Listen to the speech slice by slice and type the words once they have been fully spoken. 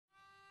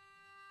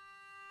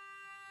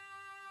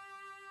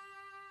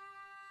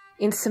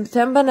In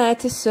September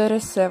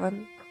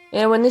 1937,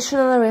 in a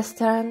Venetian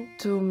restaurant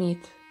to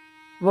meet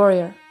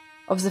warrior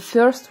of the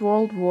First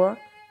World War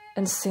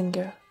and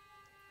singer,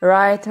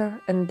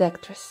 writer and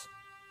actress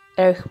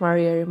Erich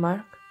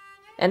Remarque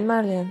and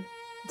Marlene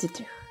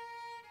Dietrich.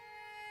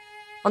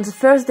 On the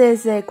first day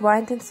of the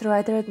acquaintance, the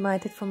writer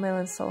admitted for male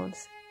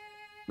insolence.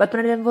 But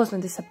Marlene was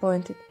not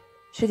disappointed.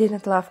 She did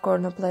not love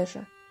corner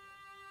pleasure,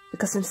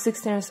 because in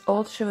 16 years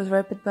old she was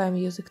raped by a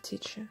music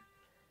teacher.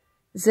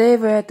 They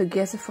were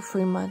together for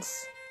 3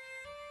 months.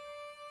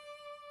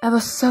 I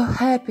was so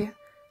happy.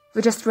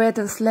 We just read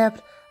and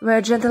slept. We were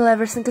gentle,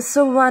 everything is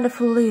so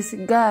wonderful,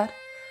 easy. God,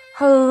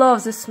 how I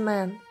love this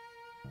man.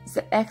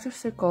 The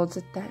actors recalled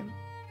that time.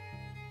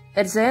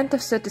 At the end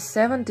of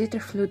 37,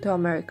 Dietrich flew to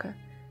America,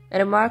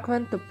 and Remarque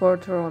went to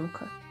Puerto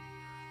Rico.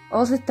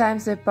 All the time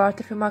they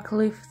parted, Remarque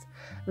lived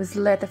with a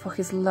letter for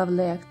his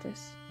lovely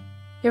actress.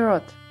 He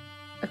wrote,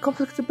 "I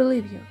completely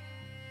believe you.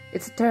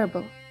 It's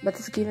terrible, but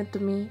it's given to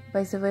me,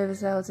 by the way,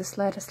 without the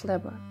slightest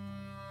labor."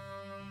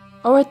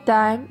 Over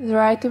time, the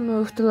writer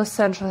moved to Los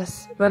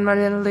Angeles, when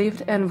Marlene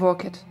lived and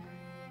worked.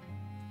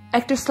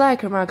 Actors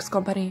liked Remarque's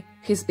company,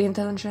 his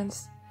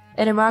intelligence,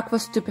 and Remarque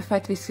was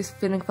stupefied with his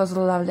feeling for the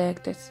lovely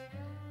actress.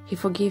 He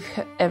forgave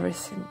her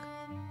everything.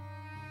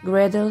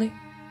 Gradually,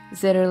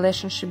 their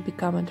relationship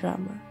became a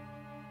drama.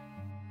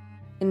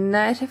 In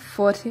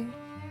 1940,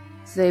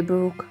 they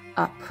broke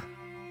up.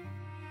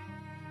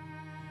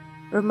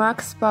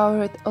 Remarque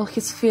poured all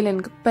his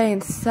feeling,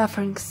 pain,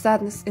 suffering,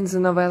 sadness in the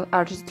novel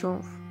Arch's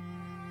Triumph.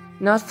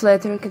 Not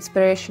flattering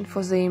inspiration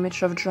for the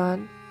image of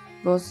Joan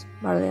was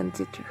Marlene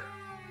Dietrich.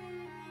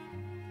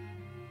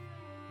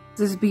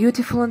 This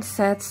beautiful and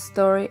sad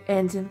story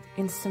ended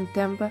in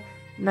September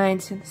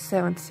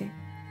 1970,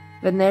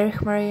 when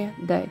Erich Maria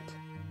died.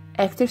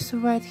 Actors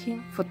survived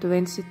him for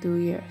 22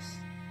 years.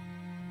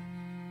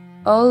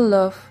 All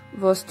love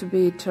was to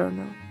be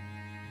eternal.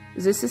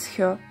 This is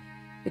her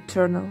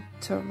eternal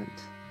torment.